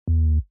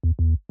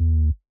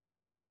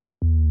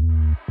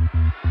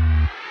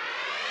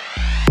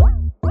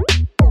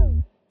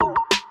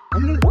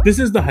This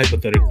is the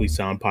Hypothetically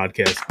Sound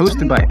podcast,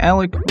 hosted by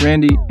Alec,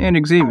 Randy,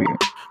 and Xavier,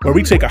 where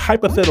we take a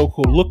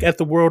hypothetical look at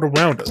the world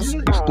around us,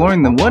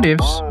 exploring the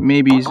what-ifs,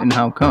 maybes, and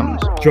how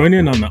comes. Join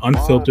in on the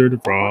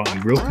unfiltered, raw,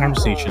 and real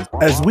conversations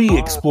as we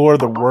explore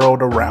the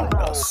world around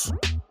us.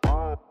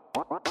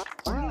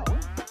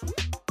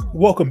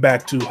 Welcome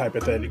back to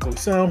Hypothetically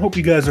Sound. Hope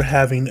you guys are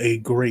having a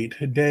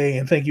great day,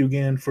 and thank you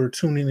again for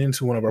tuning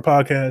into one of our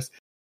podcasts.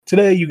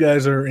 Today, you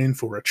guys are in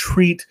for a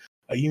treat,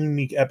 a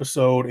unique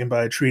episode, and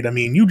by a treat, I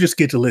mean you just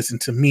get to listen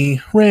to me,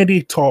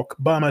 Randy, talk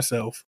by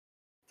myself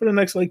for the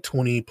next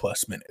 20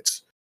 plus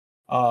minutes.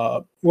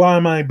 Why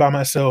am I by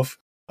myself?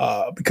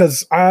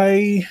 Because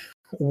I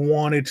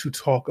wanted to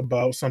talk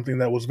about something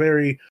that was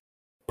very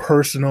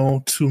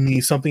personal to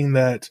me, something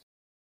that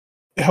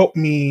helped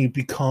me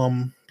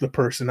become the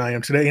person I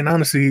am today, and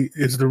honestly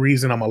is the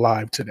reason I'm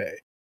alive today.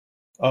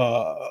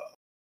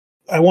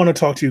 I want to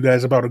talk to you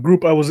guys about a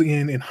group I was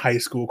in high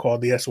school called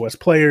the SOS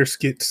Players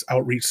Skits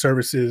Outreach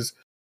Services.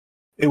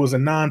 It was a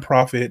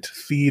nonprofit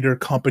theater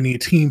company,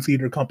 teen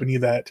theater company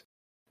that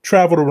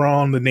traveled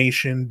around the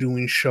nation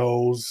doing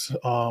shows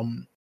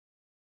on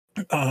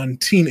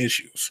teen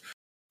issues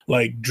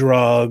like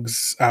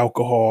drugs,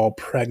 alcohol,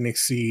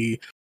 pregnancy,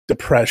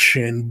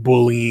 depression,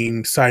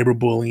 bullying,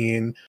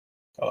 cyberbullying,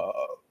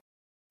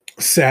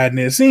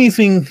 sadness,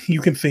 anything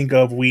you can think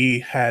of. We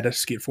had a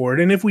skit for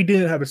it, and if we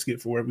didn't have a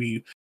skit for it,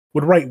 we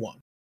would write one.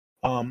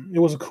 It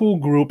was a cool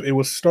group. It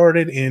was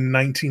started in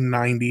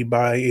 1990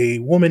 by a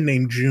woman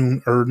named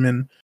June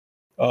Erdman.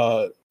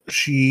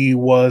 She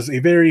was a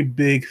very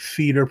big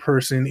theater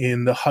person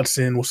in the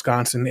Hudson,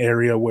 Wisconsin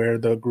area where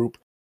the group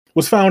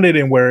was founded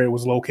and where it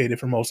was located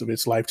for most of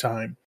its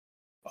lifetime.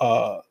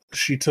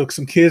 She took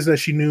some kids that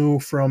she knew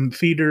from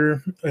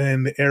theater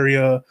in the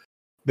area.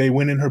 They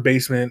went in her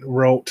basement,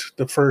 wrote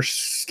the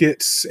first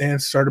skits,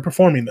 and started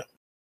performing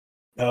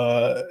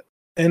them.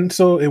 And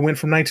so it went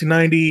from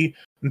 1990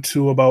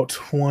 to about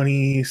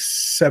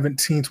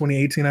 2017,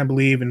 2018, I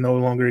believe, and no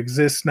longer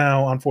exists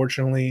now,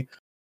 unfortunately.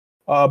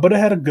 But it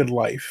had a good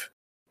life.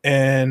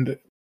 And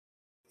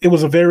it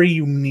was a very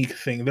unique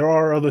thing. There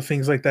are other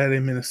things like that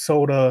in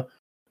Minnesota,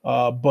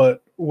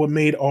 but what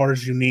made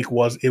ours unique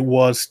was it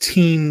was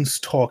teens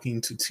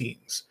talking to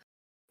teens.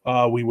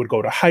 We would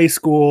go to high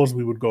schools,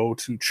 we would go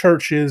to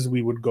churches,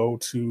 we would go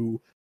to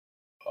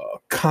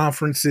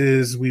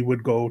conferences, we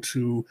would go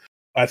to,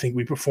 I think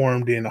we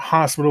performed in a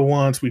hospital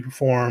once, we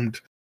performed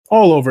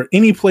all over,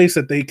 any place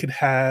that they could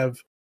have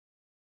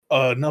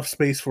enough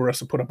space for us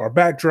to put up our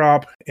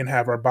backdrop and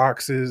have our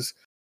boxes,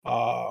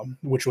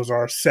 which was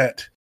our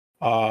set,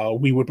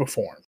 we would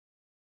perform.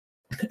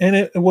 And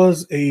it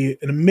was an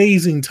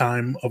amazing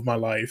time of my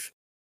life.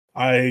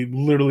 I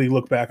literally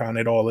look back on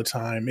it all the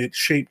time. It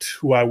shaped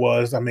who I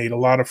was. I made a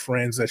lot of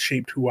friends that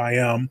shaped who I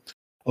am.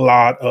 A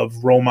lot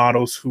of role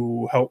models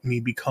who helped me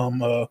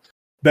become a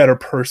better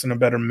person, a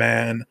better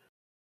man.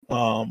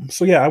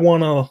 So yeah, I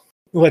want to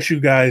let you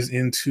guys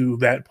into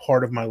that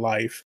part of my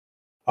life.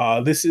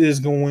 This is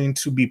going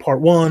to be part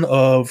one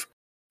of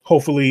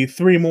hopefully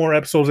 3 more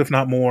episodes, if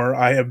not more.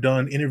 I have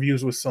done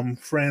interviews with some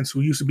friends who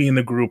used to be in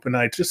the group, and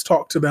I just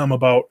talked to them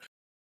about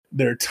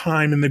their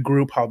time in the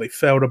group, how they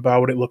felt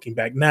about it looking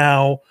back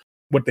now,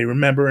 what they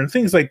remember, and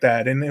things like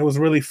that. And it was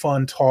really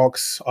fun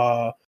talks.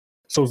 So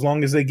as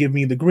long as they give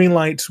me the green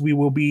lights, you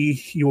will be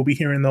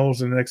hearing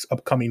those in the next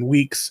upcoming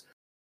weeks.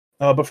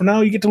 But for now,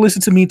 you get to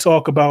listen to me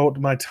talk about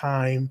my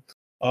time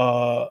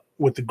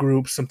with the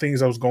group, some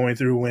things I was going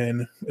through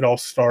when it all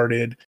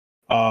started,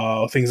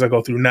 things I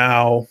go through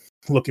now,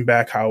 looking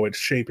back, how it's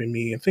shaping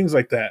me, and things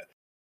like that.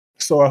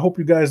 So I hope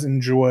you guys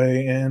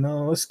enjoy, and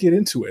let's get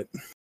into it.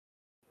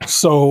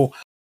 So,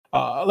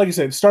 like I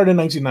said, it started in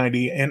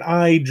 1990, and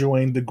I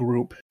joined the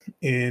group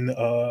in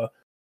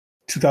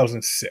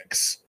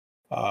 2006.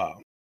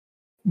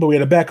 But we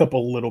had to back up a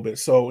little bit.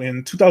 So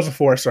in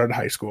 2004, I started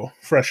high school,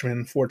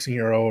 freshman,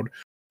 14-year-old,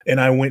 and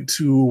I went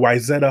to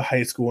Wayzata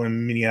High School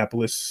in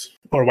Minneapolis,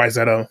 or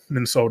Wayzata,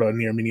 Minnesota,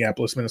 near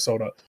Minneapolis,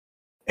 Minnesota.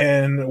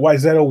 And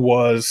Wayzata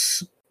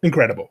was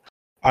incredible.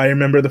 I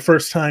remember the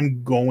first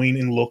time going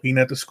and looking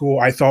at the school,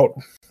 I thought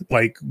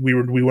like we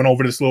went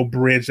over this little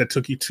bridge that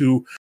took you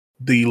to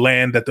the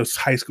land that this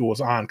high school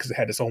was on because it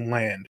had its own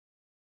land.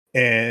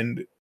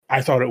 And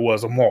I thought it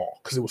was a mall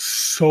because it was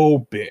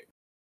so big.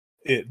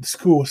 The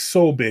school was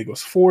so big. It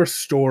was 4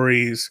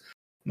 stories,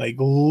 like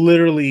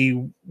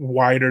literally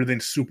wider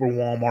than super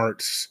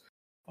Walmarts.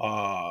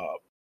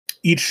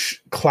 Each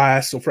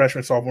class, so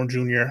freshman, sophomore,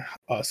 junior,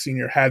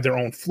 senior, had their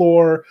own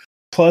floor,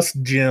 plus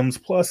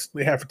gyms, plus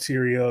they had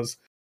cafeterias.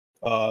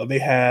 They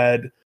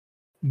had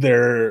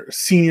their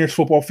seniors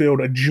football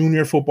field, a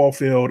junior football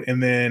field,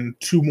 and then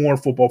 2 more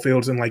football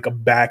fields in like a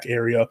back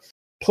area,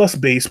 plus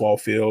baseball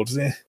fields,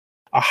 a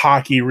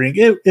hockey rink.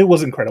 It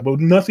was incredible.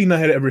 Nothing I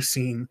had ever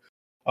seen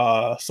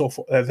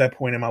at that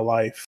point in my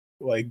life,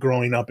 like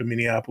growing up in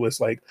Minneapolis.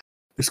 Like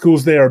the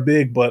schools there are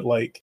big, but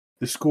like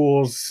the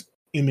schools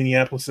in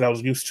Minneapolis that I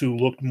was used to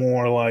looked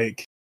more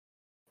like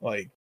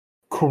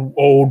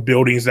old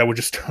buildings that were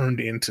just turned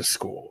into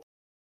school.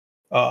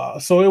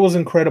 So it was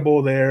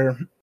incredible there.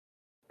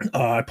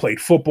 I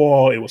played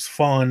football. It was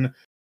fun.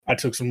 I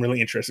took some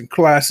really interesting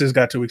classes,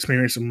 got to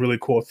experience some really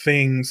cool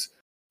things,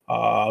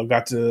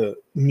 got to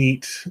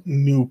meet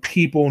new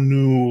people,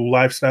 new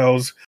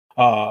lifestyles.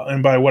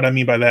 And by what I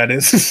mean by that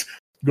is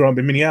growing up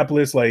in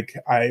Minneapolis, like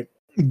I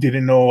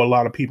didn't know a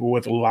lot of people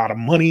with a lot of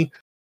money.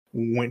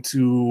 Went to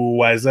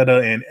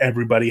Wayzata and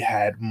everybody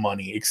had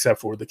money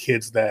except for the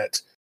kids that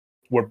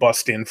were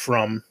bussed in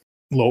from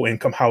low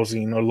income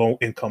housing or low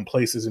income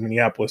places in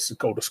Minneapolis to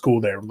go to school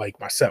there, like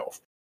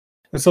myself.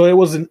 And so it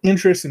was an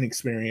interesting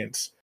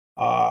experience.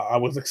 I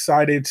was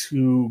excited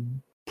to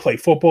play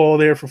football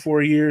there for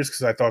 4 years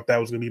because I thought that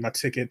was going to be my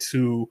ticket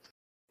to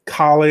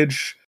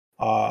college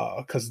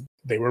because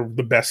they were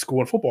the best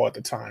school in football at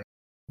the time.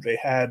 They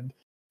had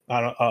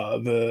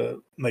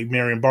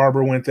Marion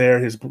Barber went there.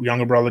 His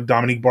younger brother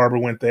Dominique Barber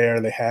went there.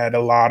 They had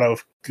a lot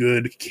of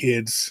good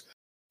kids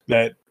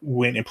that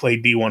went and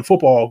played D1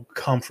 football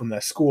come from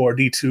that school or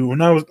D2,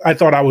 and I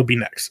thought I would be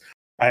next.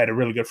 I had a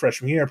really good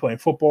freshman year playing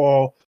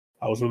football.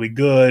 I was really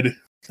good.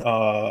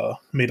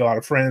 Made a lot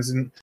of friends,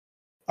 and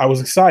I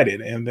was excited.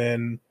 And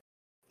then,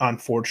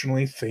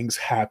 unfortunately, things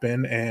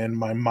happened, and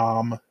my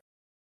mom,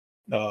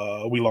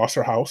 we lost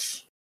our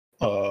house,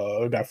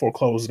 got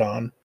foreclosed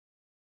on,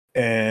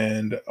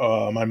 and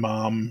my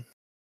mom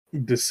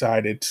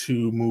decided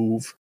to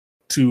move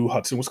to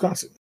Hudson,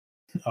 Wisconsin.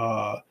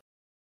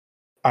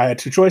 I had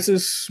two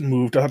choices: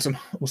 move to Hudson,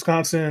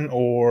 Wisconsin,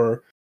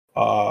 or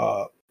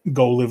go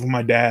live with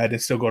my dad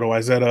and still go to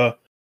Wayzata.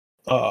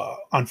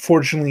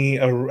 Unfortunately,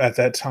 at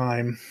that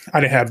time,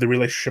 I didn't have the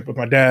relationship with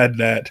my dad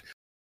that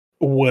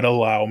would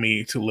allow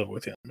me to live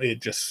with him.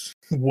 It just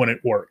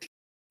wouldn't work.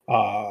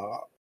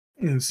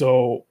 And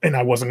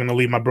I wasn't going to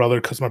leave my brother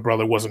because my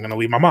brother wasn't going to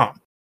leave my mom.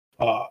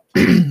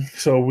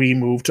 So we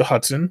moved to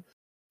Hudson.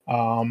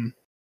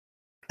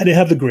 I didn't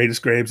have the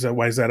greatest grades at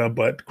Wayzata,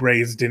 but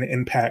grades didn't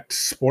impact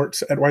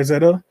sports at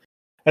Wayzata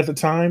at the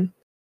time.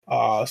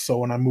 So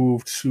when I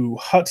moved to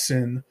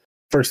Hudson,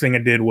 first thing I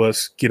did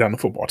was get on the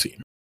football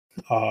team.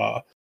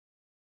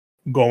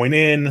 Going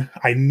in,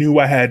 I knew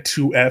I had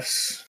 2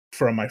 Fs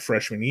from my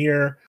freshman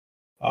year.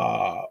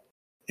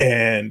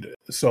 And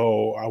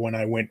so when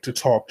I went to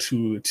talk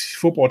to the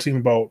football team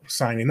about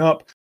signing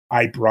up,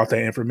 I brought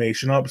that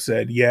information up,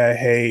 said, yeah,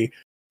 hey,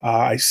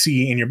 I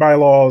see in your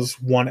bylaws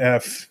 1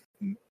 F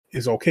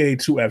is okay,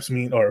 2 Fs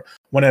mean, or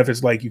 1 F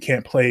is like you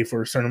can't play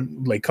for a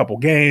certain like couple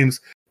games,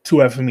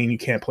 2 Fs mean you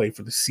can't play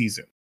for the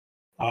season.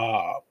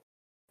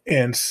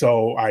 And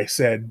so I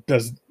said,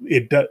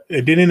 it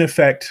didn't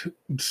affect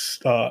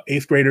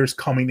 8th graders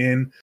coming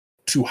in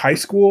to high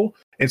school.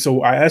 And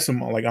so I asked them,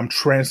 like, I'm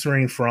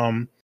transferring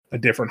from a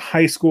different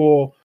high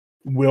school.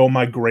 Will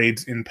my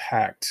grades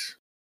impact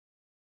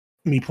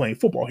me playing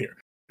football here?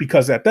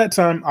 Because at that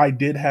time I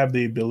did have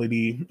the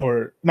ability,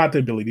 or not the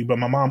ability, but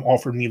my mom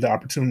offered me the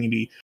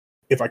opportunity.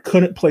 If I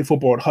couldn't play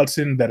football at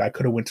Hudson, that I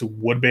could have went to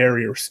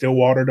Woodbury or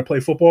Stillwater to play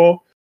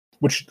football,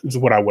 which is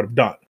what I would have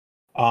done.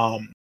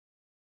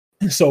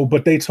 So,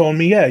 but they told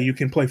me, yeah, you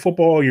can play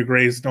football. Your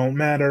grades don't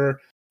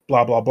matter,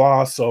 blah, blah,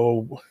 blah.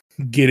 So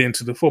get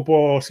into the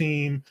football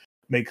team,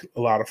 make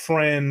a lot of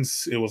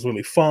friends. It was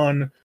really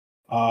fun.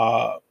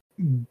 The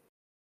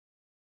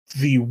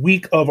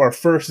week of our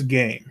first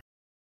game,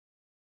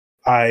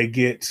 I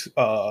get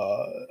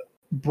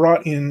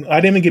brought in.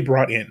 I didn't even get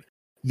brought in.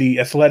 The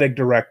athletic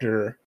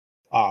director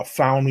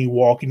found me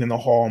walking in the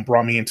hall and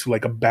brought me into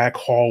like a back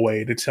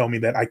hallway to tell me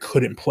that I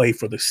couldn't play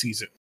for the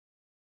season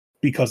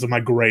because of my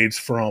grades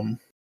from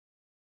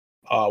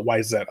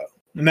Wayzata.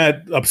 And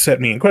that upset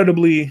me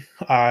incredibly.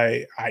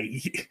 I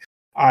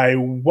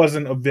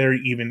wasn't a very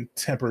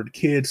even-tempered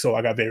kid, so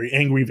I got very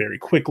angry very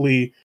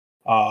quickly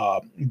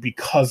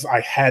because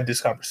I had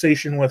this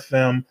conversation with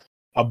them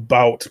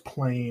about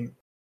playing,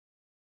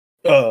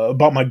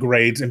 about my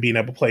grades and being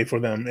able to play for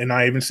them. And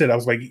I even said, I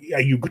was like,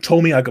 you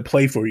told me I could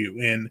play for you,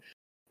 and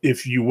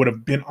if you would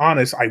have been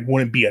honest, I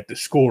wouldn't be at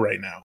this school right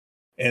now.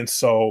 And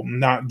so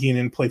not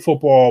getting to play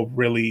football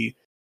really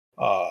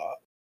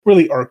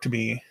irked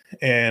me,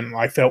 and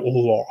I felt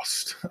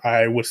lost.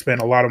 I would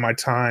spend a lot of my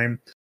time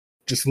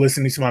just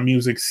listening to my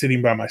music,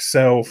 sitting by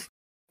myself.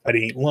 I'd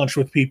eat lunch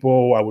with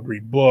people. I would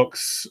read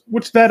books,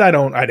 which that I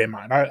didn't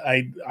mind.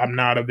 I'm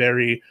not a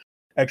very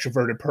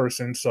extroverted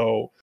person,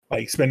 so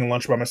like spending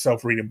lunch by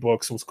myself reading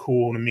books was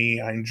cool to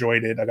me. I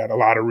enjoyed it. I got a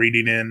lot of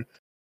reading in.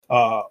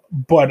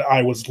 But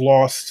I was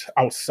lost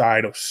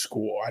outside of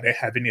school. I didn't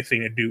have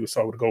anything to do,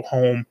 so I would go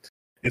home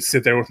and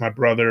sit there with my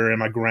brother and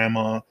my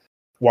grandma,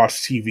 watch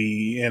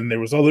TV, and there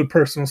was other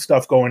personal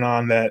stuff going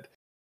on that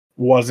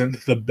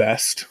wasn't the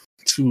best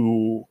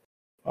to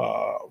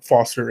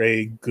foster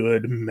a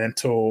good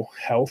mental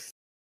health.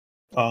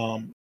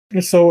 And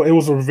so it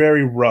was a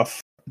very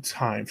rough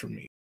time for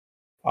me.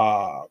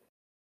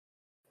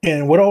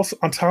 And what else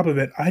on top of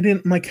it,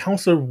 my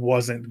counselor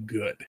wasn't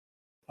good.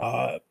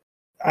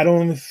 I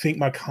don't even think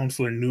my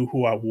counselor knew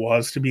who I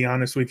was, to be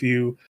honest with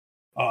you.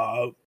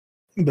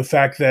 The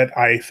fact that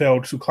I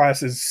failed 2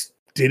 classes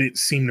didn't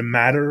seem to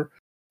matter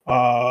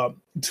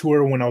to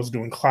her when I was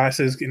doing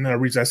classes. And the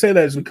reason I say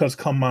that is because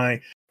come my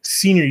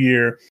senior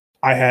year,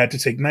 I had to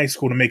take night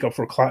school to make up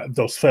for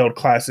those failed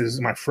classes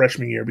my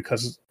freshman year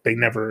because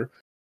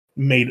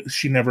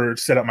she never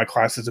set up my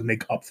classes to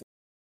make up for.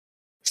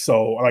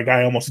 So like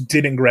I almost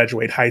didn't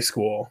graduate high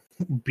school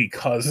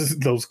because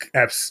those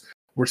Fs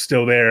were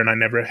still there and I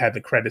never had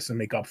the credits to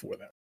make up for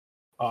them.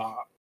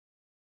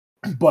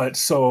 But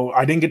so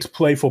I didn't get to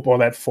play football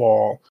that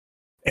fall,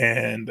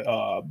 and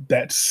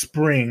that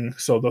spring,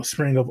 so the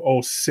spring of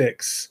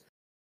 06,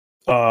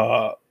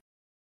 I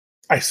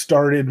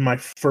started my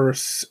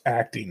first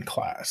acting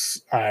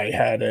class. I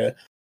had a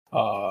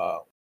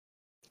not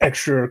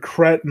extra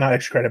credit,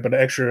 but an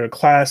extra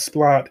class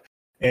slot,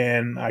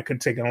 and I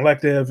could take an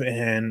elective,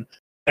 and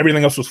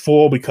everything else was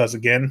full because,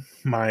 again,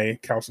 my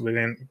counselor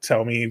didn't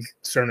tell me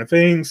certain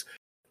things,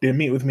 didn't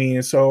meet with me,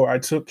 and so I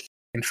took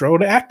intro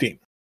to acting.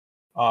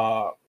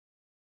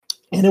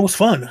 And it was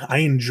fun. I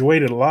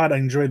enjoyed it a lot. I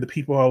enjoyed the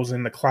people I was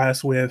in the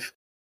class with.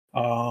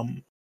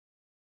 And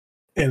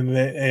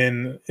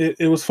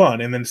it was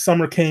fun. And then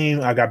summer came.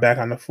 I got back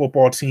on the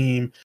football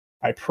team.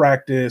 I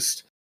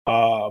practiced,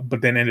 but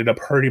then ended up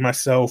hurting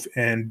myself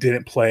and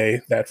didn't play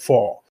that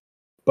fall.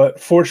 But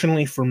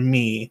fortunately for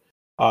me,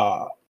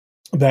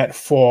 that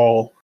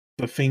fall,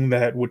 the thing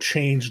that would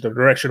change the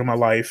direction of my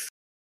life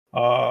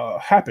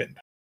happened.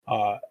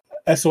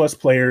 SOS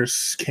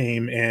Players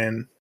came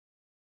and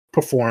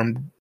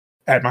performed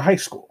at my high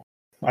school.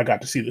 I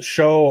got to see the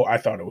show. I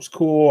thought it was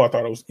cool. I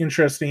thought it was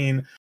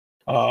interesting.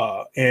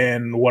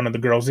 And one of the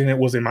girls in it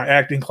was in my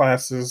acting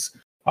classes.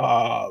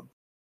 And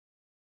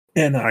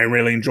I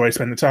really enjoyed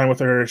spending time with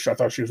her. I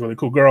thought she was a really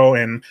cool girl.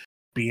 And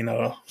being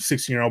a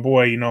 16-year-old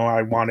boy,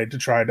 I wanted to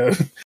try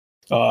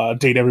to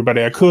date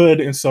everybody I could.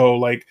 And so,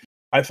 like,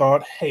 I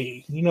thought,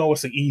 hey,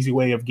 what's an easy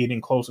way of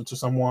getting closer to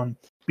someone?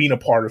 Being a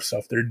part of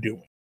stuff they're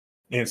doing.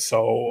 And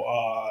so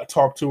I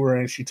talked to her,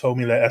 and she told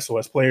me that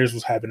SOS Players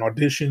was having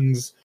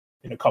auditions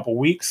in a couple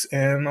weeks.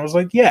 And I was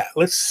like, yeah,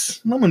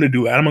 I'm going to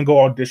do that. I'm going to go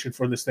audition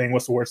for this thing.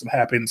 What's the worst that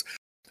happens?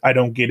 I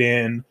don't get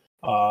in.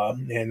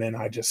 And then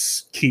I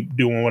just keep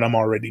doing what I'm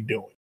already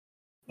doing.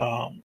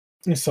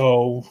 And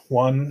so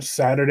one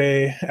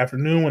Saturday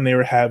afternoon when they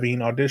were having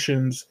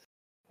auditions,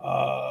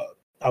 I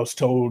was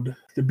told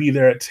to be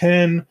there at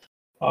 10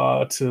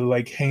 to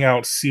like hang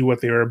out, see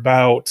what they were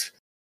about,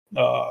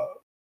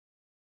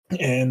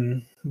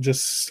 and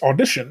just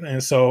audition.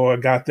 And so I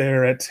got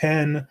there at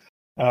 10,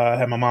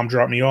 had my mom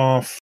drop me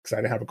off because I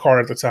didn't have a car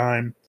at the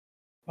time.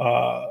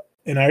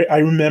 And I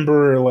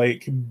remember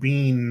like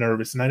being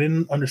nervous, and I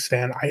didn't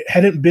understand. I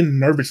hadn't been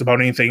nervous about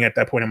anything at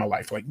that point in my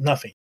life, like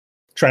nothing.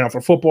 Trying out for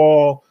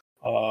football,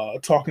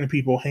 talking to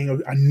people, hanging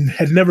out. I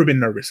had never been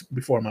nervous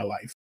before in my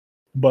life.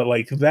 But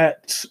like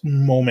that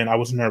moment, I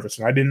was nervous,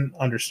 and I didn't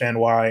understand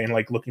why. And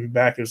like looking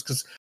back, it was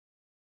because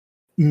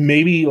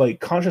maybe like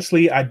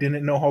consciously I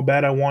didn't know how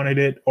bad I wanted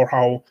it or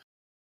how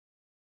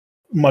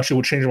much it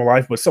would change my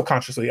life, but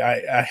subconsciously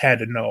I had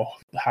to know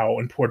how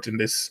important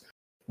this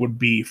would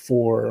be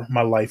for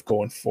my life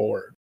going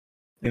forward.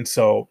 And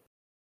so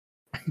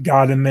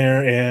got in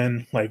there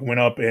and like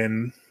went up,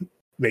 and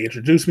they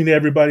introduced me to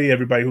everybody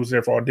who was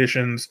there for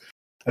auditions.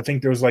 I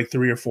think there was like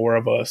 3 or 4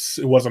 of us.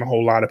 It wasn't a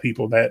whole lot of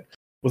people that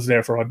was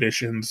there for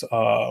auditions.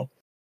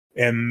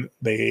 And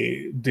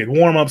they did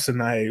warm-ups,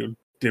 and I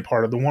did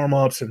part of the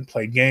warm-ups and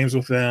played games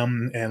with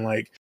them. And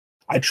like,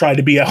 I tried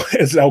to be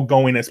as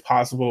outgoing as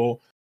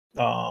possible,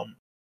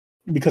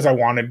 because I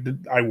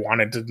wanted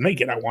to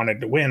make it. I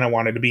wanted to win. I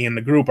wanted to be in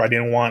the group. I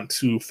didn't want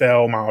to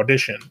fail my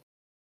audition.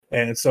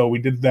 And so we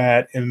did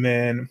that. And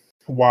then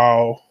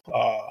while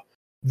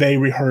they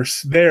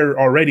rehearsed their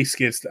already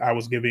skits, I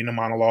was giving a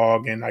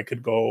monologue, and I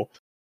could go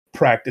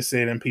practice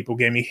it, and people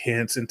gave me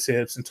hints and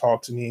tips and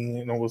talked to me,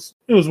 and it was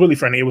really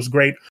funny. It was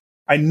great.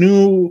 I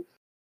knew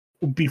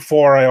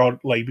before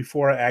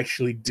I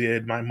actually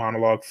did my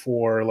monologue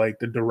for like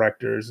the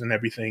directors and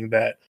everything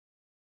that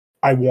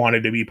I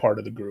wanted to be part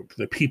of the group.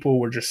 The people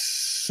were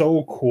just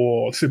so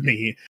cool to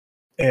me,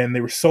 and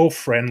they were so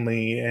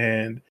friendly,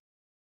 and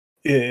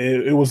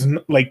it was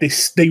like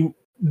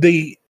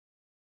they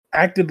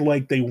acted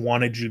like they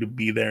wanted you to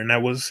be there, and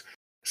that was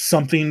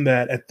something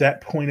that at that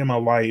point in my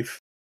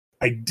life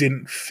I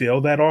didn't feel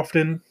that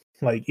often.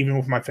 Like even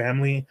with my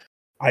family,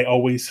 I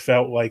always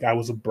felt like I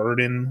was a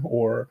burden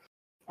or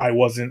I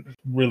wasn't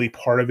really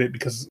part of it,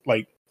 because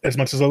like as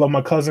much as I love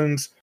my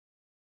cousins,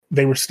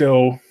 they were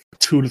still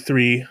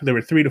 3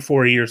 to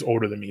 4 years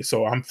older than me.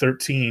 So I'm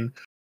 13,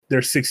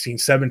 they're 16,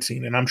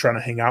 17, and I'm trying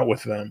to hang out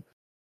with them.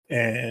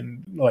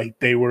 And like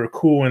they were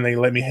cool and they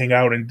let me hang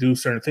out and do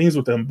certain things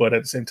with them, but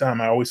at the same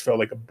time I always felt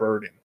like a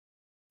burden.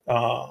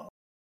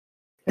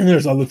 And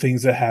there's other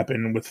things that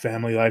happen with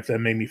family life that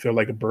made me feel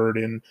like a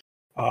burden.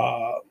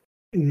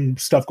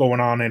 Stuff going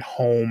on at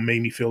home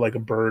made me feel like a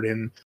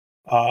burden.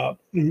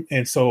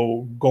 And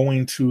so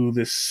going to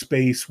this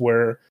space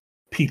where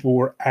people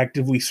were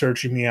actively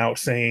searching me out,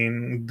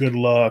 saying, good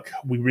luck,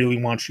 we really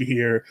want you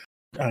here.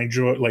 I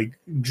enjoy, like,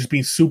 just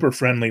being super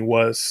friendly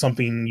was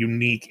something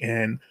unique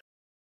and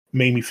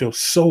made me feel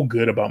so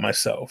good about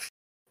myself.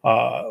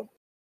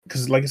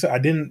 Because like I said, I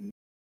didn't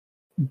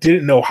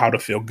know how to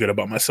feel good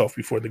about myself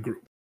before the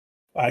group.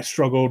 I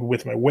struggled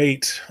with my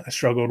weight. I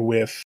struggled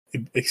with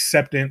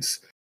acceptance.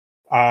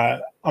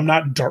 I'm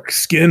not dark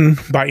skinned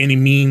by any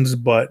means,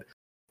 but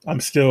I'm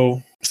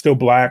still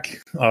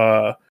black.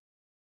 I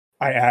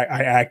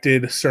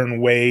acted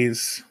certain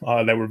ways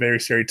that were very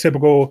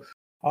stereotypical.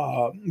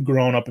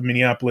 Growing up in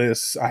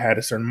Minneapolis, I had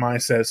a certain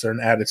mindset,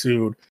 certain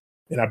attitude,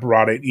 and I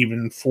brought it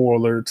even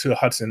forward to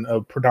Hudson,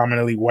 a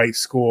predominantly white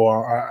school.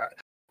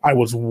 I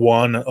was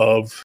one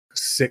of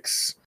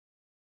 6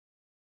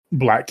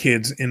 black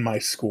kids in my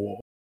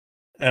school.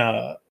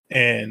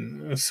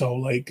 And so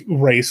like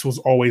race was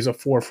always a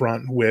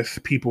forefront with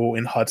people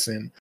in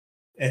Hudson.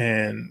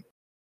 And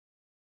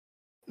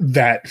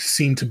that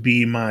seemed to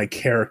be my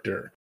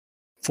character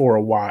for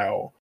a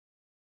while.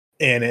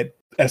 And at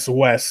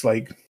SOS,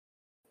 like,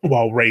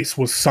 while race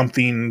was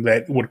something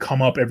that would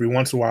come up every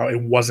once in a while,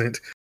 it wasn't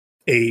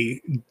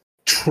a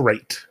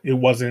trait. It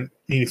wasn't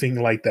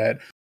anything like that.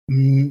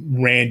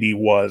 Randy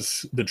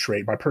was the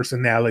trait. My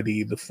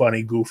personality, the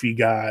funny, goofy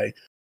guy,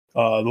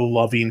 the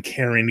loving,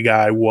 caring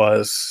guy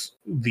was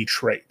the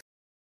trait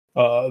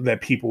that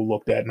people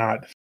looked at,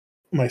 not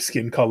my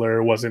skin color.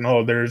 It wasn't,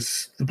 oh,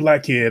 there's the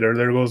black kid or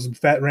there goes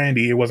Fat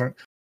Randy. It wasn't.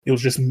 It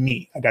was just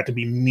me. I got to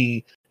be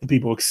me, and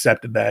people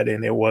accepted that,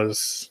 and it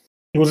was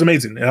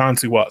amazing. It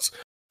honestly was.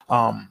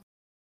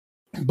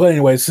 But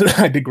anyways,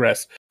 I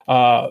digress.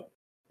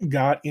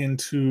 Got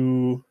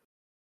into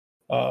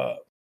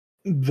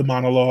the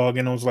monologue,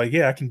 and I was like,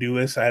 yeah, I can do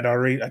this. I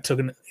took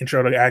an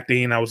intro to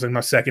acting. I was in my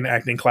second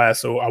acting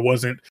class, so I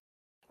wasn't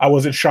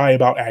shy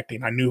about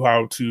acting. I knew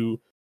how to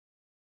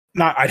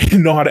I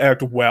didn't know how to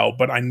act well,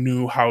 but I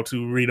knew how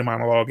to read a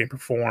monologue and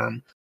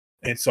perform.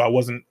 And so I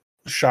wasn't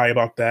shy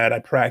about that. I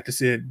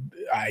practiced it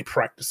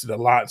a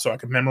lot so I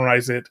could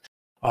memorize it.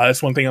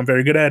 That's one thing I'm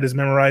very good at, is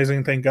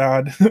memorizing, thank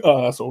God.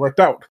 So it worked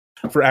out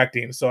for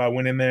acting. So I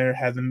went in there,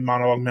 had the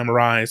monologue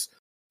memorized.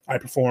 I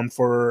performed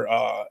for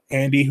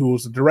Andy, who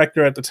was the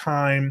director at the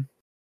time,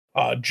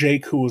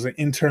 Jake, who was an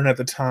intern at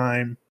the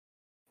time,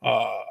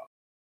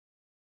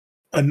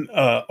 an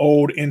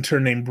old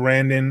intern named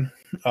Brandon,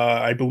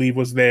 I believe,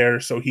 was there,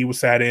 so he was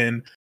sat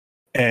in,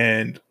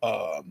 and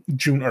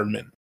June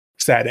Erdman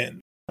sat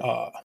in.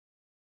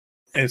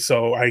 And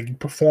so I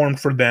performed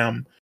for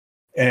them,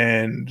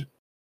 and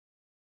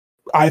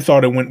I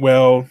thought it went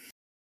well.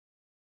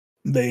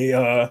 They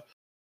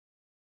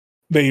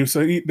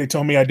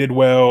told me I did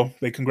well.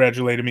 They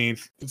congratulated me,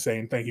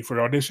 saying thank you for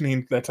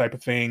auditioning, that type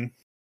of thing.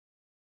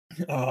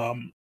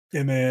 And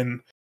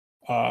then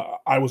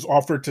I was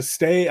offered to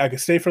stay. I could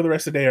stay for the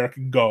rest of the day, or I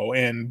could go.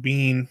 And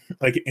being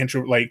like an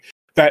intro, like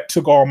that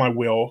took all my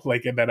will,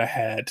 like that I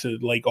had to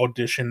like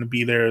audition to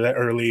be there that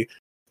early.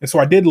 And so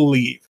I did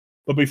leave.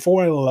 But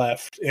before I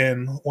left,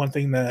 and one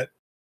thing that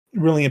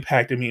really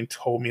impacted me and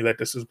told me that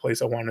this is a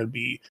place I wanted to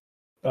be,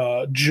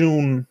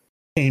 June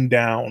came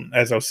down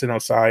as I was sitting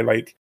outside,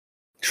 like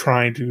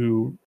trying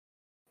to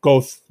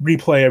go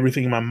replay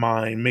everything in my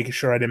mind, making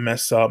sure I didn't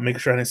mess up, making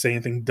sure I didn't say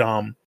anything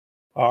dumb.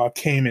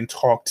 Came and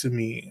talked to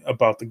me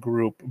about the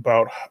group,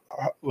 about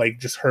like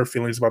just her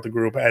feelings about the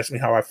group, asked me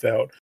how I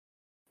felt.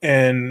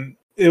 And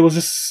it was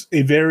just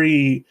a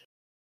very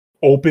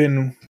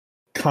open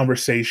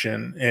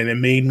conversation, and it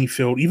made me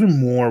feel even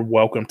more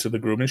welcome to the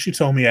group. And she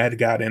told me I had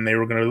got in, they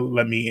were going to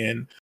let me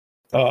in.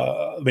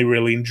 They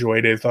really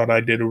enjoyed it, thought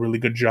I did a really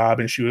good job,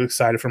 and she was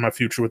excited for my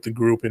future with the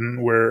group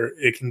and where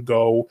it can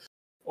go,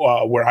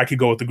 where I could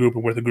go with the group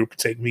and where the group could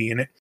take me.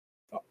 And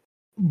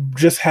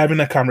just having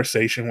that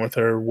conversation with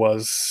her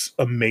was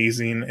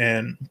amazing.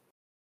 And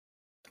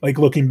like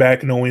looking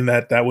back, knowing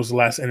that that was the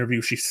last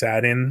interview she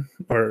sat in,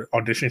 or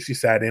audition she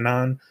sat in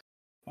on,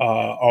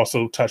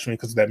 also touched me,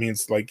 because that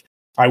means like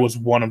I was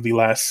one of the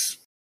last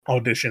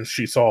auditions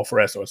she saw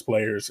for SOS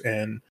Players.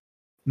 And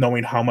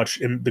knowing how much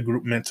the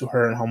group meant to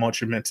her and how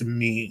much it meant to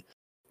me,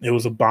 it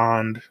was a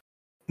bond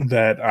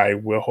that I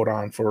will hold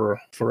on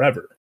for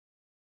forever.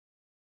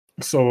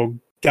 So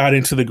got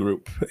into the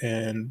group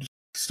and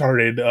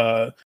started,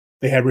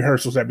 they had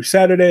rehearsals every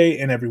Saturday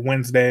and every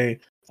Wednesday,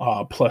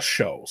 plus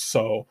shows.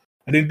 So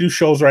I didn't do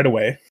shows right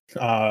away.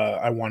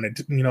 I wanted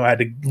to, I had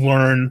to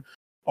learn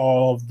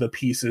all of the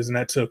pieces, and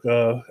that took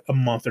a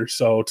month or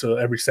so, to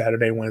every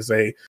Saturday,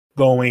 Wednesday,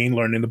 going,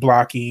 learning the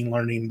blocking,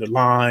 learning the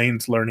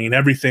lines, learning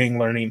everything,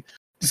 learning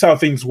just how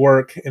things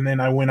work. And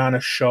then I went on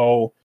a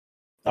show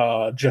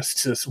just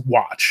to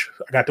watch.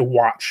 I got to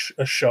watch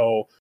a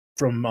show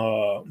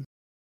from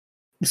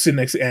sitting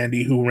next to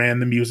Andy, who ran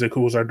the music,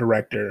 who was our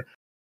director,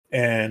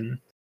 and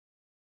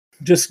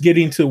just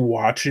getting to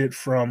watch it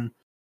from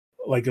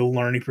like a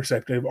learning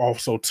perspective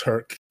also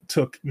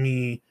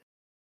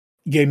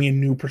gave me a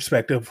new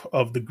perspective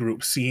of the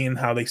group, seeing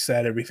how they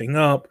set everything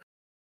up,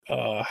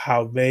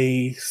 how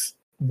they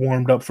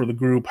warmed up for the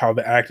group, how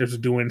the actors are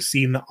doing,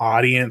 seeing the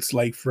audience.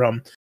 Like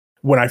from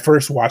when I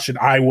first watched it,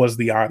 I was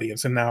the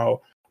audience, and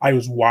now I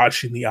was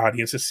watching the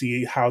audience to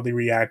see how they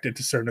reacted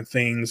to certain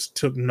things,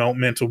 took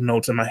mental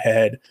notes in my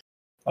head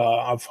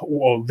of,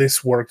 well,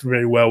 this worked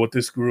very well with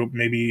this group.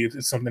 Maybe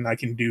it's something I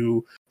can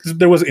do, because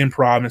there was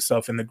improv and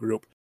stuff in the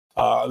group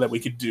that we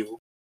could do.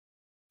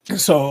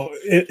 So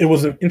it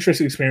was an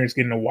interesting experience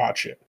getting to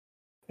watch it.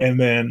 And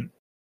then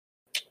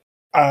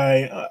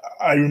I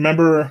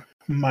remember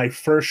my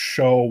first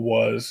show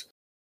was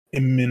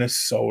in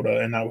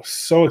Minnesota, and I was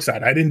so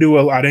excited. I didn't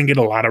get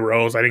a lot of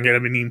roles. I didn't get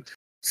any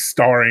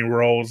starring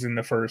roles in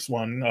the first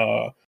one.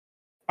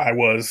 I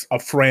was a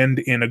friend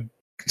in a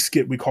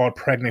skit we called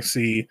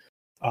Pregnancy.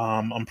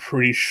 I'm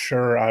pretty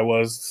sure I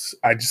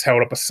just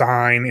held up a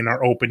sign in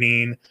our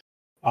opening.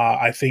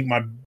 I think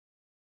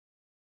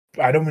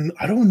I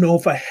don't know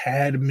if I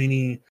had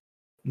many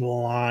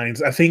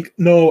lines. I think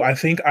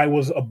I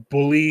was a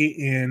bully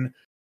in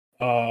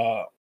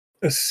uh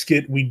a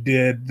skit we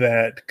did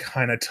that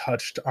kind of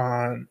touched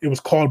on, it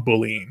was called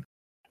Bullying,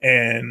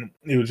 and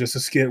it was just a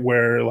skit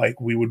where like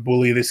we would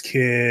bully this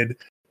kid,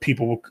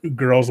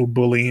 girls would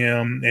bully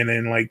him, and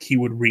then like he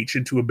would reach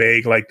into a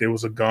bag like there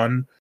was a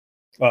gun,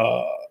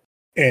 uh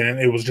and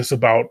it was just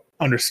about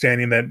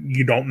understanding that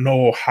you don't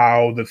know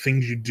how the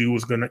things you do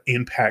is going to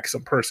impact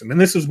some person. And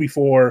this was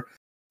before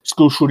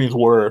school shootings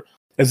were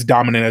as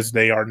dominant as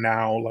they are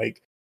now.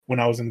 Like when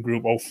I was in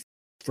group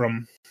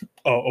from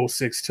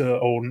 06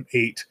 to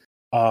 08,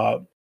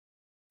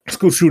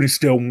 school shootings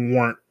still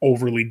weren't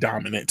overly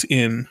dominant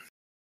in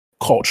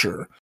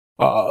culture.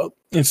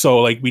 And so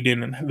like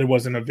there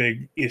wasn't a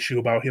big issue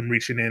about him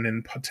reaching in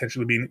and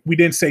potentially we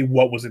didn't say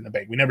what was in the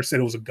bag. We never said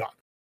it was a gun,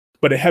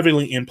 but it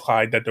heavily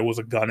implied that there was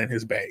a gun in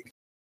his bag.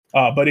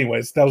 But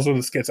anyways, those were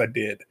the skits I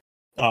did.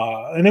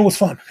 And it was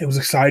fun. It was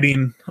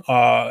exciting.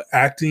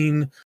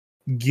 Acting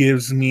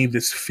gives me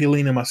this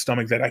feeling in my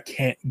stomach that I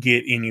can't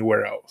get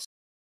anywhere else.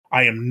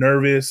 I am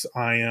nervous.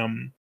 I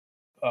am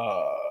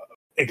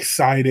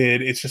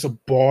excited. It's just a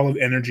ball of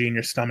energy in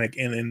your stomach,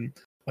 and then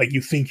like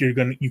you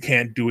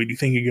can't do it. You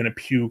think you're gonna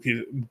puke,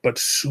 but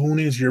soon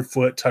as your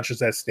foot touches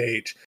that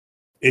stage,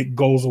 it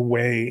goes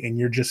away, and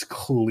you're just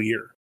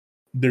clear.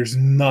 There's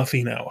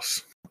nothing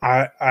else.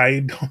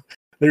 I don't.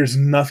 There's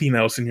nothing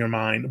else in your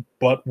mind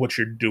but what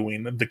you're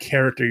doing, the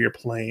character you're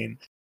playing,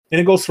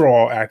 and it goes for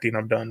all acting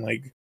I've done.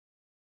 Like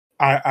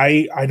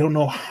I don't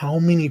know how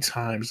many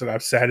times that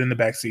I've sat in the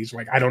backstage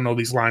like I don't know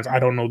these lines,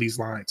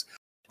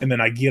 and then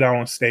I get out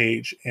on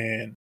stage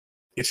and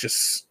it's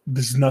just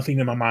there's nothing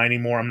in my mind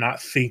anymore. I'm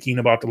not thinking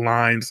about the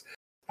lines.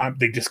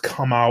 They just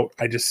come out.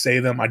 I just say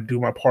them. I do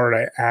my part.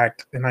 I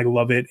act, and I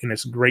love it, and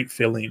it's a great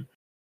feeling.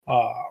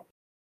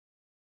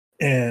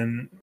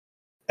 And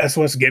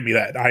SOS gave me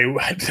that.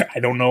 I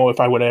don't know if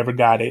I would have ever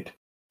got it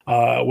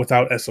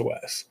without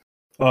SOS.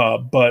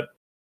 But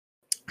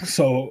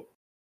so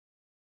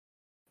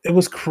it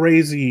was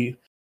crazy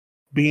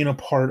being a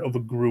part of a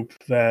group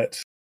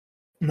that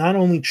not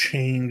only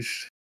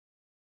changed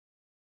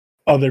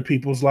other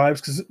people's lives,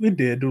 because it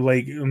did.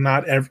 Like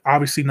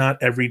obviously not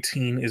every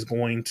teen is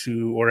going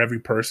to, or every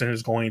person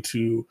is going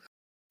to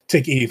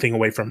take anything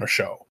away from a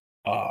show.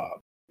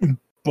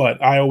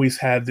 But I always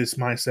had this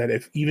mindset: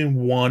 if even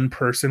one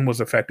person was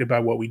affected by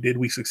what we did,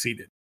 we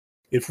succeeded.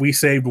 If we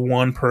saved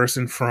one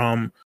person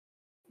from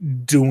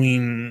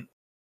doing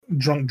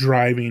drunk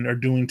driving or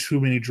doing too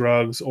many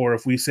drugs, or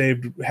if we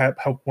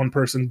help one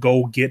person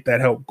go get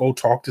that help, go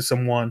talk to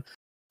someone,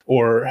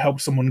 or help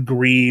someone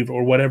grieve,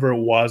 or whatever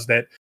it was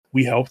that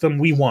we helped them,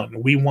 we won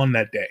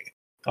that day.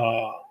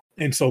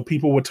 And so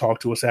people would talk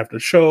to us after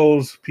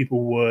shows,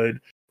 people would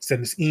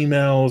send us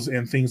emails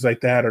and things like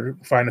that, or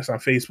find us on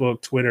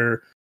Facebook,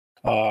 Twitter,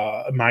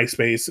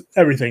 MySpace,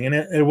 everything. And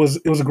it was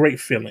a great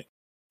feeling.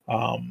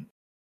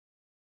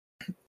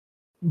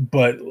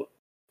 But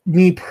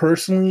me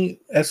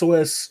personally,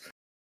 SOS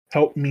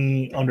helped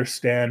me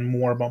understand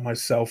more about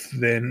myself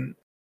than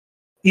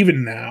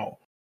even now.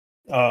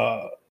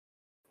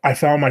 I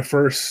found my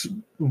first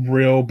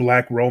real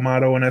black role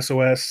model in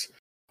SOS.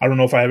 I don't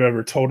know if I've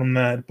ever told him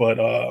that, but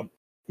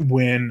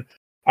when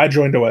I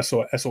joined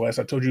SOS,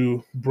 I told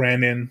you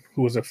Brandon,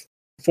 who was a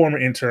former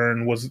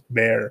intern, was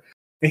there,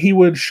 and he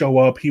would show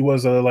up. He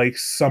was a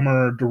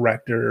summer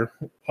director.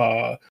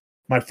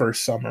 My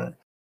first summer,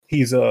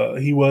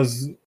 he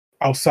was,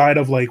 outside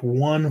of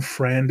one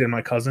friend and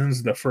my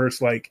cousins, the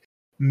first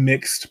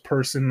mixed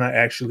person I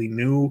actually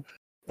knew.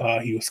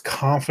 He was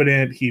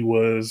confident. He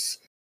was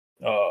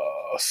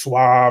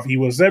suave. He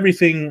was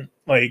everything.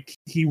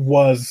 He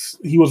was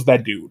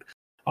that dude.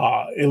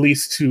 At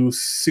least to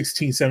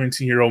 16,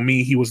 17-year-old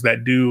me, he was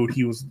that dude.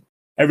 He was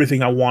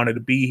everything I wanted to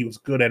be. He was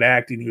good at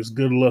acting. He was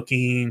good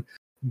looking.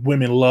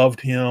 Women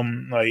loved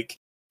him.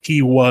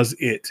 He was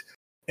it.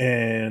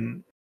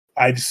 And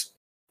I just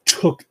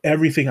took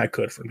everything I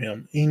could from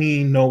him.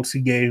 Any notes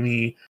he gave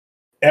me,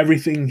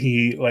 everything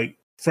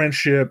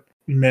friendship,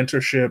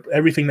 mentorship,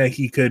 everything that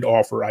he could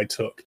offer, I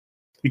took.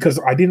 Because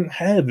I didn't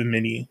have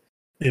many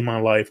in my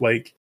life.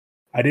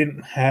 I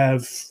didn't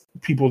have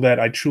people that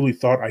I truly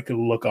thought I could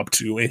look up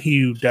to, and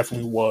he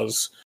definitely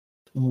was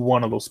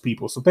one of those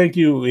people. So thank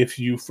you. If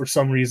you, for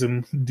some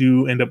reason,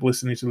 do end up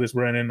listening to this,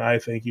 Brandon, I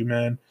thank you,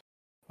 man.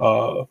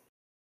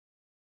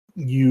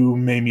 You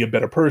made me a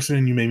better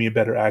person. You made me a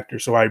better actor.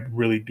 So I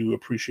really do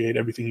appreciate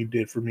everything you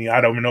did for me.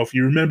 I don't even know if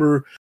you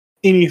remember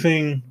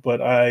anything,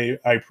 but I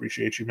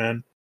appreciate you,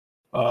 man.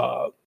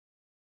 And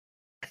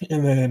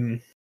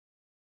then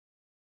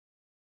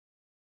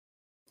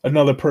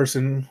Another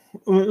person,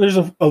 there's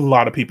a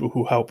lot of people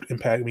who helped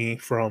impact me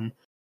from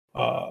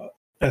uh,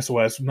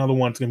 SOS. Another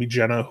one's gonna be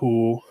Jenna,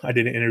 who I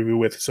did an interview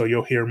with, so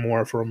you'll hear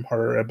more from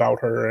her about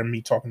her and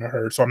me talking to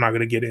her. So I'm not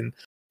gonna get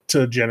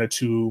into Jenna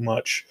too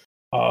much,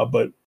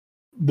 but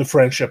the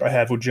friendship I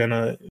have with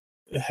Jenna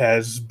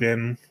has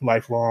been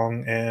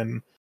lifelong,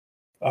 and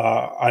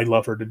I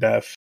love her to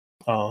death.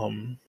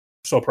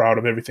 So proud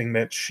of everything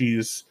that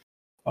she's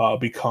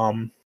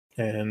become,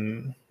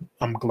 and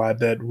I'm glad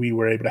that we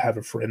were able to have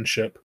a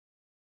friendship.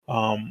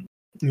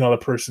 Another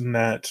person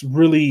that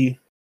really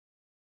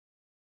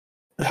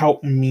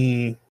helped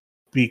me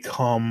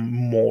become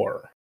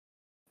more,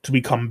 to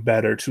become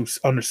better, to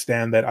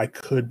understand that I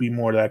could be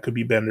more, that I could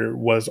be better,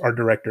 was our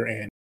director,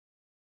 Andy.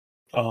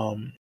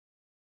 Um,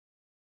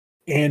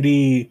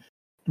 Andy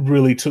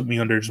really took me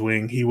under his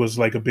wing. He was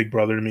like a big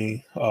brother to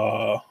me.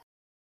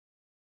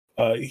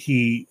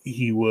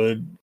 He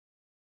would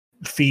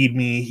feed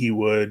me. He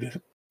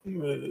would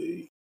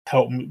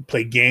help me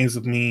play games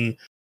with me,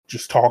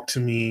 just talk to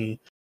me.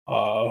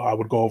 I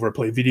would go over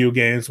play video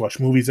games, watch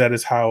movies at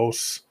his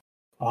house.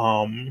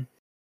 Um,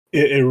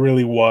 it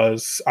really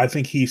was. I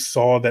think he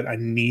saw that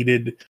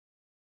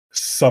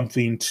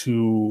something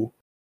to.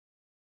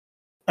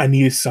 I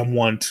needed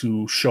someone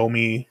to show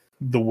me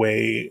the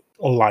way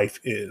life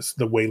is,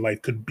 the way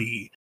life could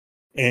be,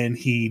 and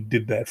he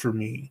did that for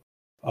me.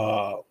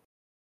 Uh,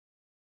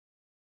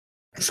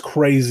 it's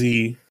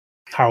crazy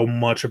how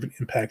much of an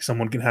impact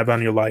someone can have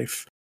on your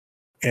life,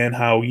 and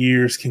how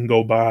years can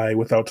go by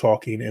without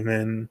talking, and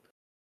then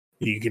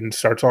you can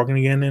start talking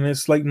again, and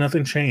it's like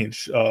nothing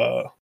changed.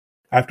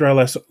 After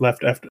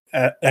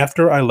I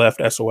after I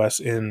left SOS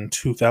in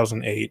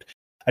 2008,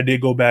 I did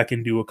go back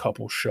and do a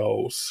couple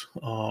shows.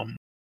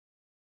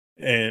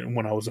 And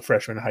when I was a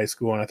freshman in high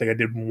school, and I think I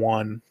did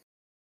one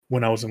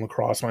when I was in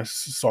lacrosse my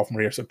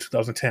sophomore year, so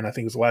 2010, I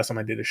think was the last time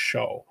I did a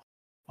show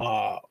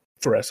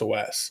for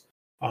SOS.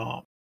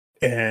 Um,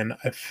 and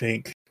I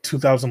think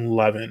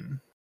 2011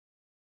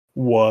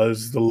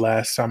 was the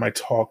last time I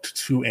talked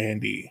to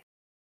Andy.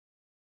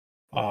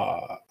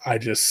 I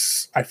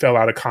fell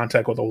out of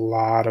contact with a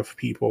lot of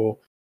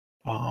people.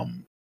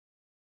 Um,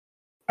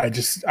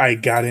 I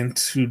got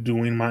into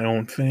doing my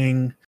own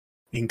thing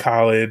in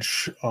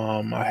college.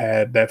 I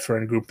had that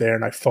friend group there,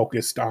 and I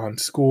focused on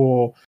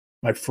school,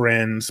 my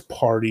friends,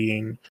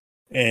 partying,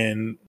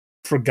 and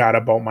forgot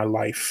about my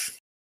life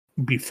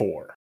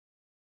before.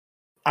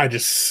 I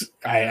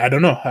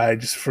don't know.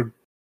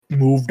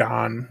 Moved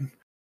on.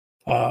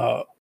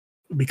 Uh,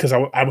 because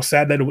I was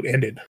sad that it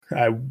ended.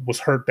 I was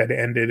hurt that it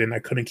ended, and I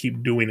couldn't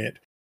keep doing it.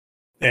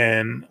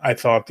 And I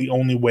thought the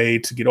only way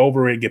to get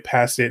over it, get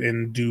past it,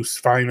 and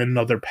find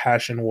another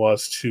passion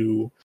was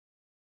to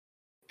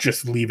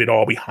just leave it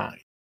all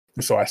behind.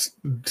 So I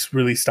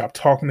really stopped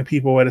talking to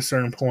people at a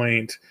certain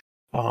point.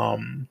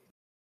 Um,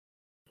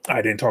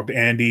 I didn't talk to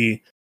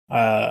Andy,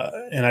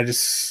 and I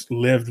just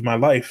lived my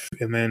life.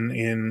 And then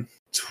in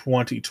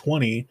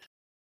 2020,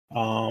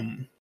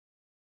 um,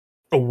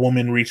 a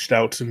woman reached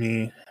out to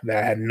me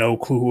that I had no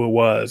clue who it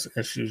was,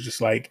 and she was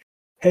just like,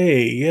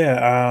 "Hey,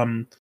 yeah,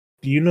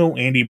 do you know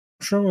Andy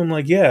Bertram?" I'm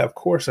like, "Yeah, of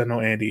course I know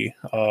Andy."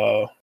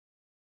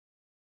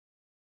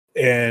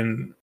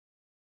 And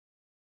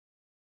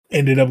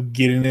ended up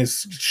getting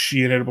this.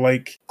 She ended up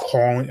like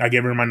calling. I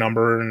gave her my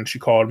number, and she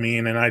called me,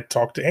 and then I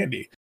talked to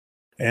Andy,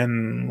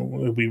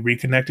 and we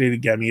reconnected. He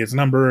gave me his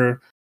number,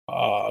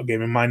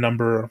 gave him my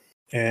number,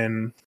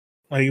 and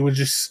like it was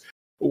just.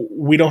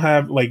 We don't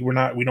have like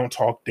we don't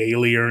talk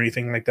daily or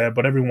anything like that,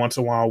 but every once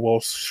in a while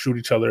we'll shoot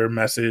each other a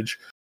message.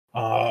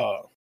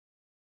 I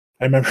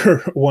remember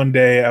one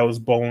day I was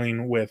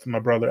bowling with my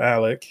brother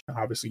Alec.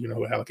 Obviously, you know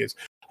who Alec is.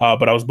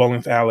 But I was bowling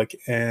with Alec,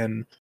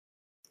 and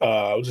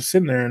I was just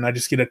sitting there, and I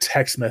just get a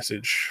text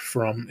message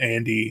from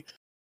Andy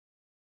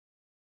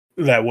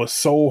that was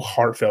so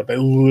heartfelt that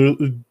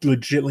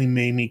legitimately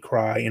made me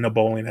cry in a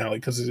bowling alley,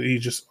 because he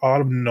just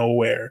out of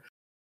nowhere.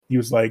 He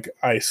was like,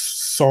 "I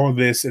saw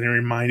this and it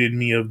reminded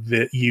me of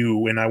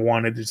you, and I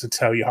wanted to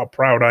tell you how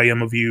proud I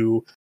am of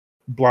you."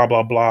 Blah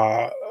blah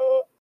blah,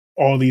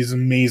 all these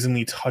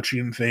amazingly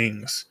touching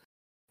things,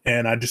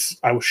 and I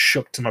was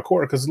shook to my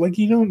core, because like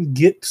you don't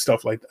get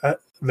stuff like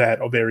that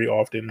very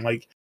often.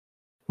 Like,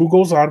 who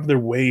goes out of their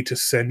way to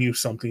send you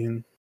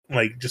something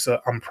like just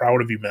a "I'm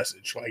proud of you"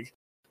 message? Like,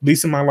 at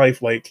least in my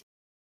life, like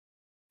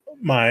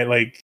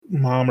my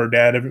mom or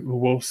dad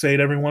will say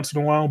it every once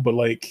in a while, but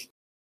like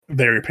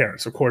they're your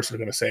parents, of course they're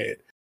gonna say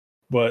it.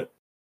 But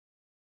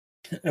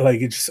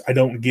like I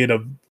don't get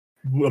a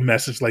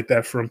message like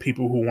that from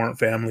people who aren't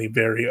family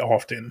very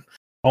often,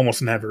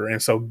 almost never.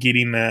 And so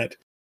getting that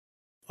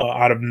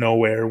out of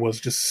nowhere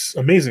was just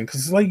amazing,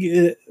 because like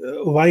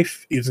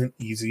life isn't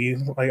easy.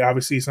 Like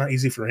obviously it's not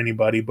easy for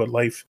anybody, but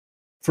life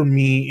for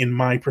me, in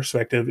my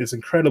perspective, is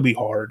incredibly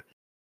hard.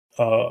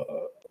 Uh,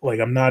 like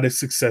I'm not as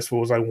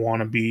successful as I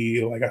want to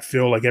be. Like I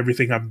feel like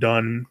everything I've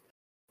done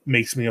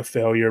makes me a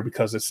failure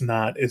because it's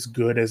not as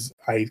good as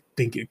I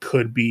think it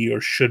could be or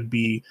should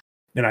be,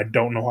 and I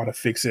don't know how to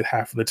fix it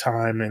half of the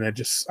time. And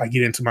I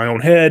get into my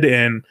own head,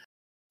 and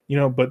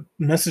but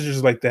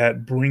messages like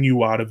that bring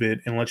you out of it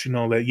and let you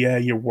know that, yeah,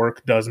 your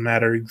work does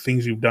matter.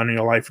 Things you've done in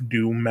your life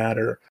do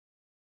matter.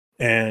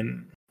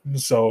 And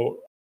so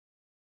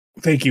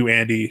thank you,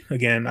 Andy.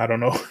 Again, I don't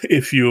know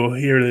if you'll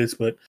hear this,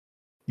 but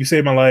you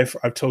saved my life.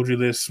 I've told you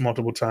this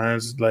multiple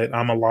times. Like,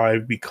 I'm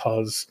alive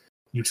because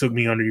you took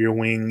me under your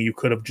wing. You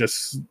could have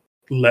just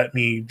let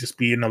me just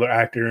be another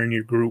actor in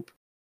your group.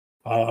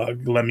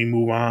 Let me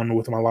move on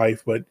with my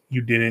life, but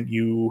you didn't.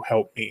 You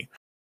helped me.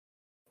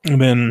 And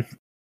then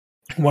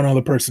one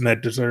other person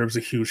that deserves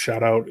a huge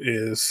shout out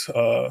is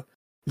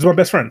my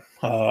best friend.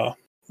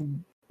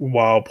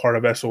 While part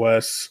of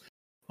SOS,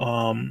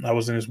 I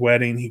was in his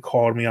wedding. He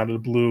called me out of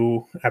the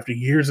blue after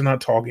years of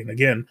not talking.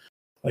 Again,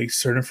 like,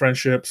 certain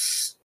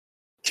friendships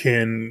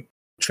can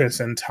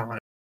transcend time,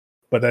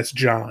 but that's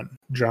John.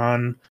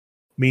 John,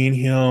 me and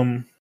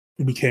him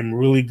became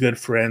really good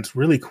friends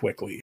really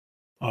quickly.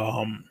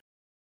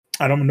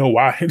 I don't know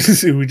why.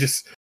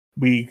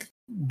 we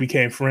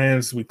became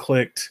friends. We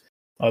clicked.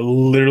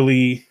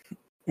 Literally,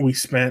 we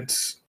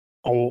spent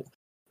during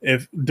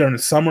the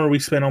summer we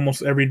spent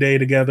almost every day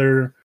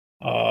together.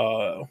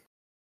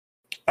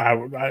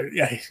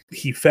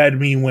 He fed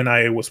me when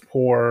I was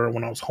poor,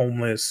 when I was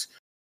homeless.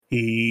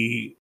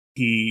 He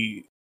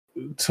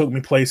took me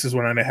places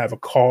when I didn't have a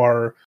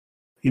car.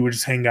 He would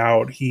just hang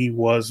out. He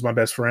was my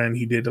best friend.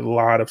 He did a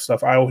lot of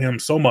stuff. I owe him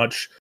so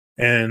much.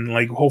 And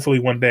like, hopefully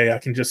one day I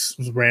can just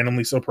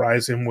randomly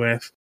surprise him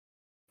with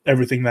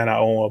everything that I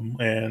owe him.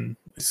 And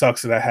it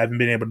sucks that I haven't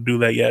been able to do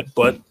that yet.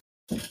 But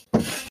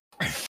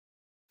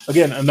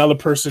again, another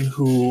person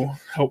who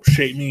helped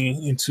shape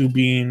me into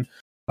being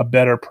a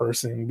better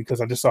person,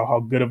 because I just saw how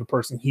good of a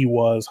person he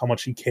was, how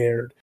much he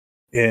cared.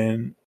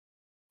 And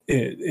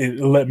it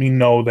let me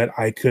know that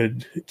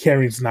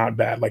caring's not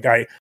bad. Like,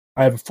 I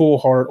have a full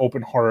heart,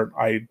 open heart.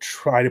 I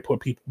try to put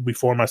people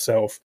before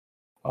myself.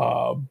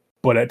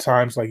 But at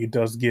times, like, it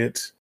does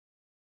get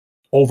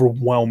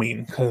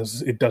overwhelming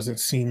because it doesn't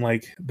seem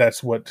like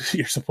that's what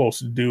you're supposed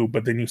to do.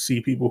 But then you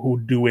see people who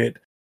do it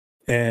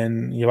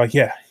and you're like,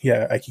 yeah,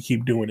 I can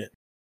keep doing it.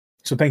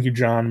 So thank you,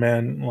 John,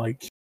 man.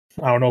 Like,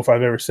 I don't know if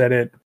I've ever said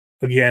it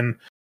again,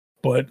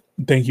 but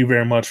thank you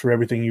very much for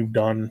everything you've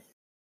done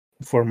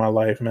for my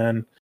life,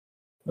 man.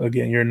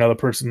 Again, you're another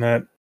person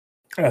that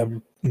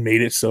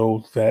made it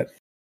so that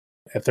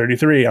at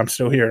 33, I'm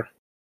still here.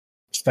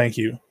 So thank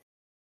you.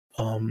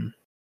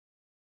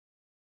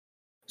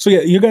 So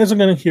yeah, you guys are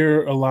going to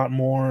hear a lot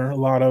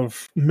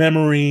of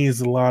memories,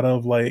 a lot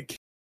of like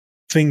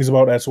things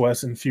about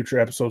SOS in future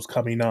episodes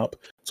coming up.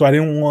 So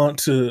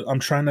I'm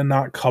trying to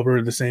not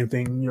cover the same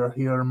thing you'll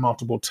hear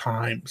multiple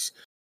times.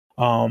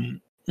 So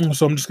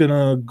I'm just going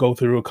to go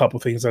through a couple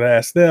things that I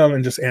asked them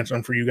and just answer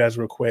them for you guys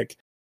real quick.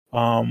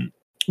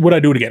 Would I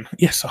do it again?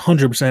 Yes,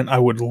 100%. I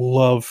would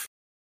love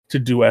to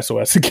do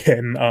SOS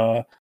again.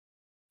 I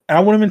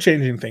wouldn't even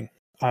change anything.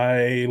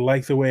 I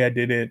like the way I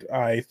did it.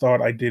 I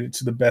thought I did it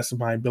to the best of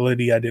my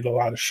ability. I did a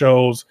lot of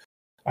shows.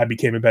 I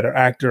became a better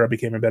actor. I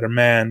became a better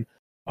man.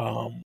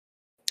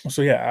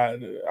 So yeah,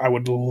 I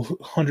would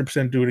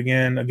 100% do it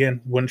again.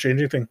 Again, wouldn't change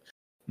anything.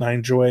 I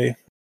enjoy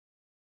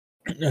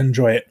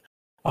it.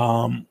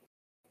 And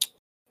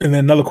then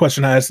another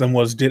question I asked them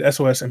was, did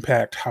SOS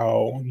impact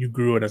how you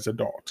grew it as an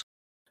adult?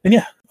 And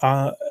yeah,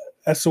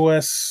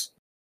 SOS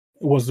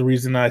was the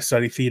reason I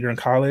studied theater in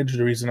college,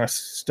 the reason I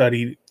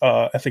studied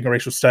ethnic and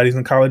racial studies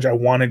in college. I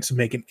wanted to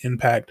make an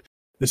impact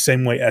the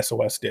same way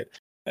SOS did.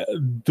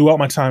 Throughout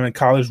my time in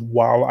college,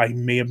 while I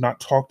may have not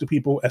talked to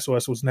people,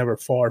 SOS was never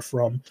far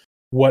from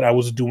what I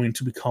was doing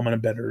to become a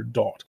better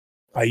adult.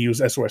 I use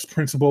SOS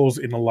principles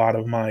in a lot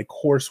of my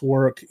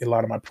coursework, a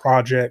lot of my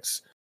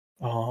projects.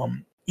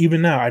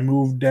 Even now, I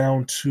moved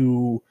down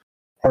to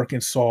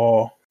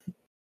Arkansas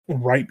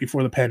right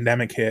before the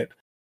pandemic hit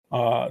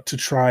to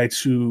try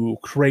to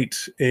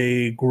create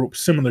a group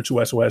similar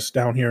to SOS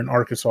down here in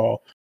Arkansas.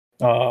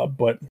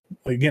 But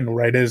again,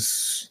 right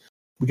as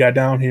we got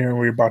down here and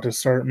we were about to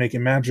start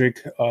making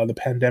magic, the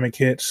pandemic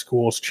hit.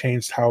 Schools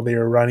changed how they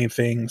were running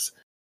things.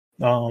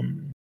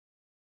 And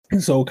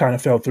so it kind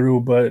of fell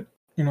through, but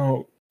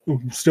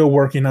still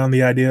working on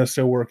the idea,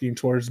 still working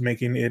towards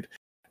making it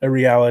a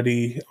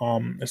reality.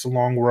 It's a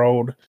long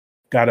road.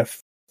 Got to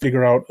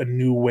figure out a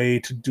new way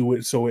to do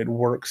it so it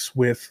works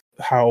with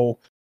how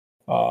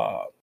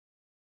the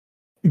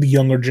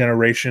younger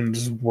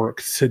generations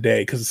work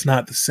today, because it's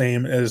not the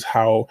same as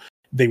how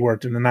they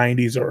worked in the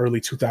 90s or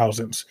early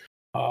 2000s.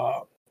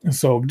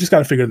 So just got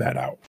to figure that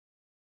out.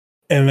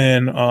 And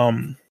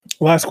then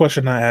last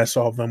question I asked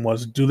all of them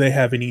was, do they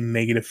have any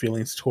negative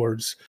feelings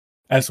towards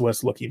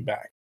SOS looking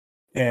back?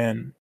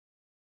 And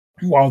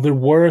while there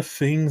were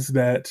things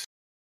that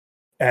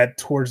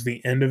towards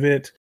the end of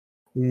it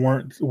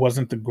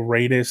wasn't the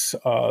greatest,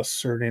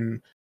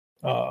 certain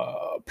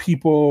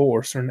people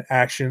or certain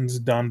actions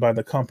done by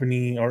the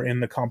company or in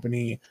the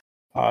company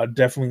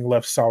definitely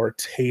left sour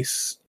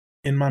tastes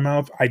in my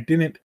mouth.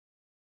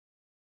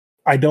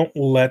 I don't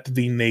let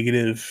the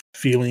negative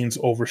feelings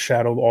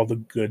overshadow all the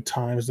good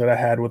times that I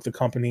had with the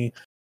company.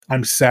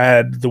 I'm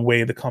sad the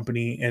way the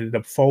company ended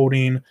up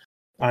folding.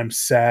 I'm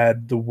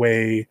sad the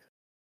way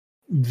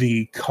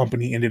the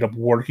company ended up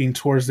working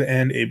towards the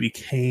end. It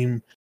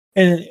became,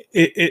 and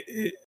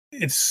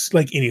it's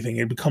like anything,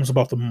 it becomes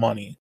about the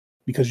money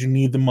because you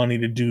need the money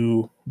to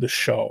do the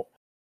show.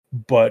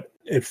 But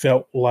it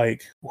felt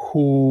like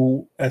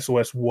who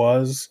SOS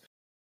was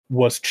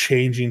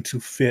changing to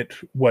fit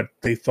what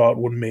they thought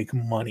would make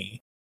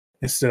money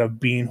instead of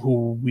being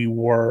who we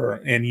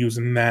were and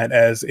using that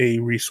as a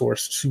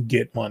resource to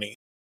get money.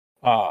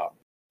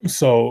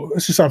 So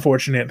it's just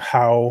unfortunate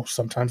how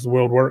sometimes the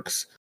world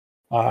works.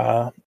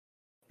 A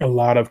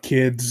lot of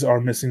kids are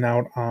missing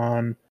out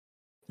on,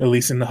 at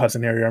least in the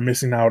Hudson area, are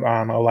missing out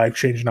on a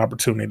life-changing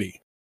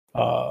opportunity.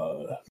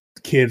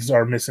 Kids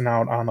are missing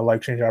out on a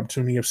life-changing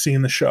opportunity of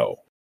seeing the show.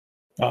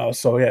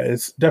 So yeah,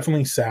 it's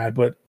definitely sad,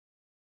 but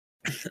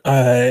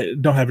I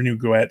don't have any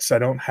regrets. I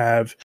don't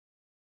have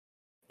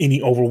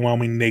any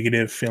overwhelming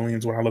negative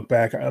feelings when I look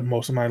back.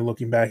 Most of my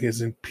looking back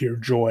is in pure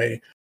joy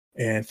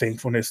and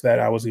thankfulness that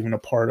I was even a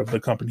part of the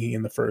company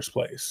in the first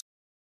place.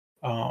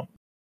 But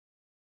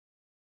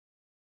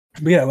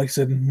yeah, like I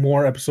said,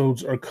 more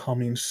episodes are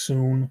coming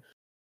soon.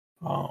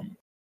 I'm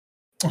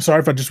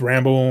sorry if I just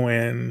ramble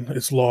and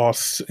it's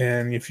lost.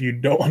 And if you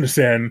don't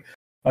understand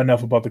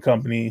enough about the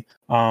company,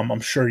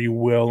 I'm sure you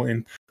will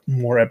in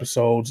more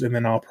episodes. And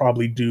then I'll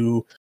probably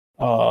do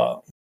a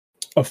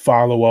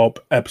follow-up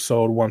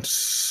episode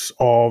once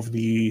all of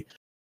the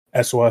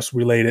SOS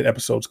related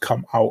episodes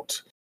come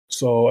out.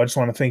 So I just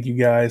want to thank you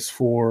guys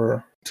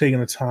for taking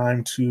the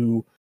time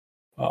to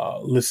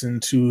listen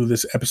to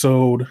this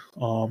episode,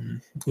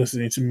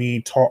 listening to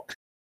me talk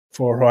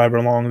for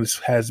however long this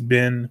has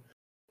been.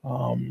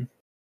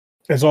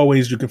 As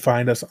always, you can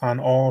find us on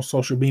all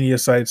social media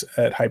sites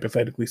at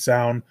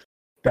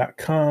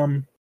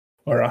hypotheticallysound.com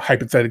or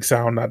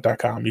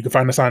hypotheticsound.com. You can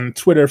find us on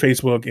Twitter,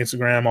 Facebook,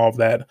 Instagram, all of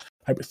that,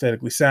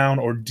 Hypothetically Sound,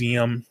 or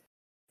DM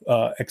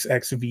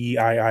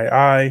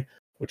XXVIII,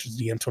 which is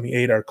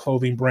DM28, our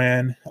clothing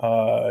brand.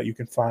 You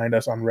can find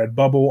us on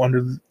Redbubble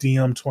under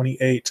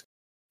DM28.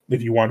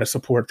 If you want to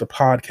support the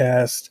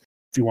podcast,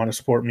 if you want to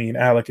support me and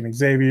Alec and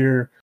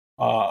Xavier,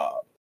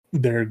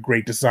 they're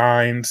great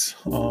designs.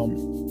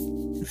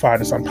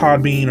 Find us on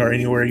Podbean or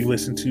anywhere you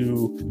listen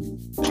to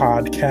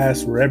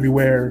podcasts. We're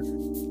everywhere.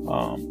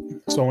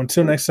 So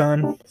until next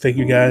time, thank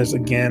you guys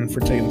again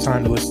for taking the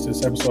time to listen to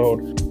this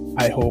episode.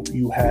 I hope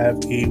you have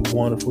a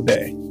wonderful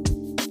day.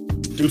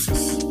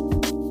 Deuces.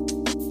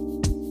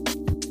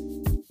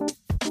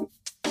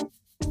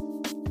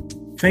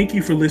 Thank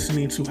you for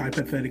listening to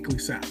Hypothetically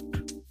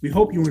Sound. We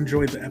hope you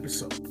enjoyed the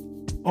episode.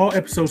 All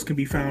episodes can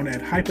be found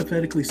at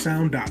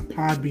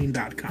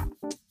hypotheticallysound.podbean.com,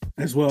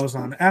 as well as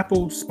on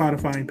Apple,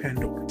 Spotify, and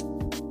Pandora.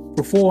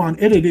 For full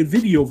unedited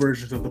video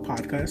versions of the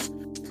podcast,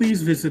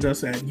 please visit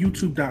us at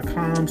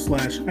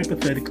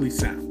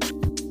youtube.com/hypotheticallysound.